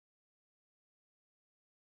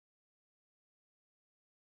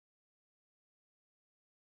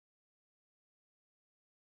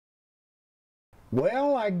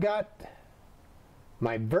Well, I got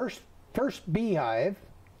my first beehive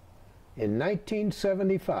in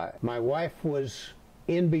 1975. My wife was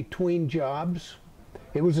in between jobs.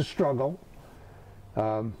 It was a struggle.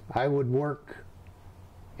 I would work,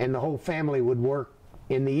 and the whole family would work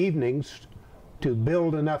in the evenings to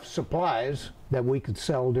build enough supplies that we could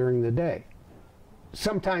sell during the day.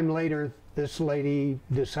 Sometime later, this lady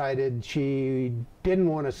decided she didn't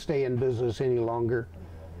want to stay in business any longer,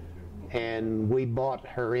 and we bought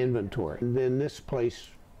her inventory. And then this place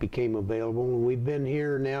became available, and we've been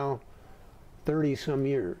here now 30-some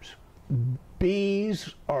years.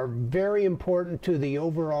 Bees are very important to the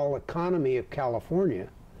overall economy of California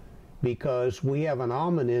because we have an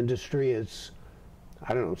almond industry. It's,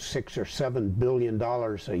 I don't know, $6 or $7 billion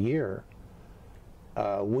a year.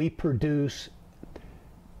 We produce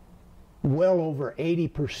well over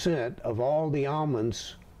 80% of all the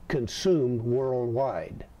almonds consumed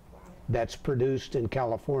worldwide that's produced in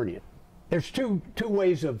California. There's two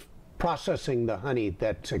ways of processing the honey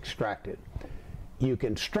that's extracted. You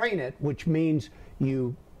can strain it, which means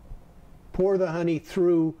you pour the honey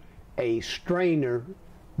through a strainer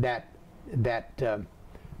that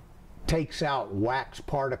takes out wax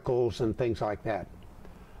particles and things like that.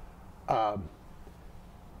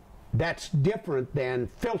 That's different than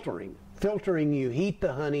filtering. Filtering, you heat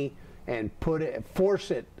the honey and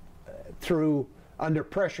force it through under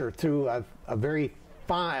pressure through a very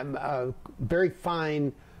fine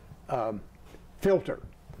filter,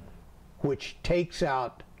 which takes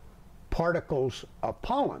out particles of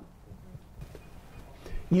pollen.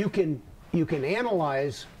 You can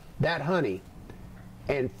analyze that honey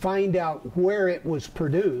and find out where it was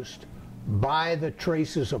produced by the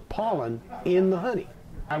traces of pollen in the honey.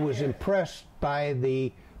 I was impressed by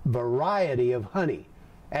the variety of honey.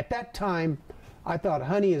 At that time, I thought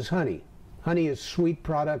honey is honey. Honey is sweet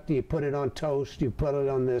product. You put it on toast, you put it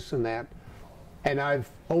on this and that. And I've,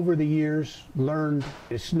 over the years, learned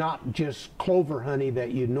it's not just clover honey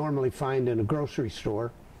that you normally find in a grocery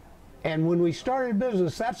store. And when we started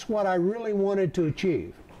business, that's what I really wanted to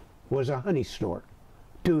achieve, was a honey store.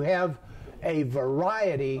 To have a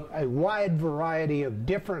variety, a wide variety of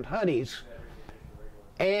different honeys,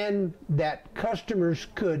 and that customers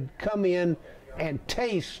could come in and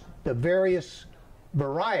taste the various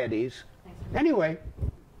varieties. Anyway,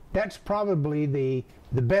 that's probably the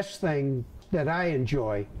best thing that I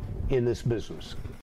enjoy in this business.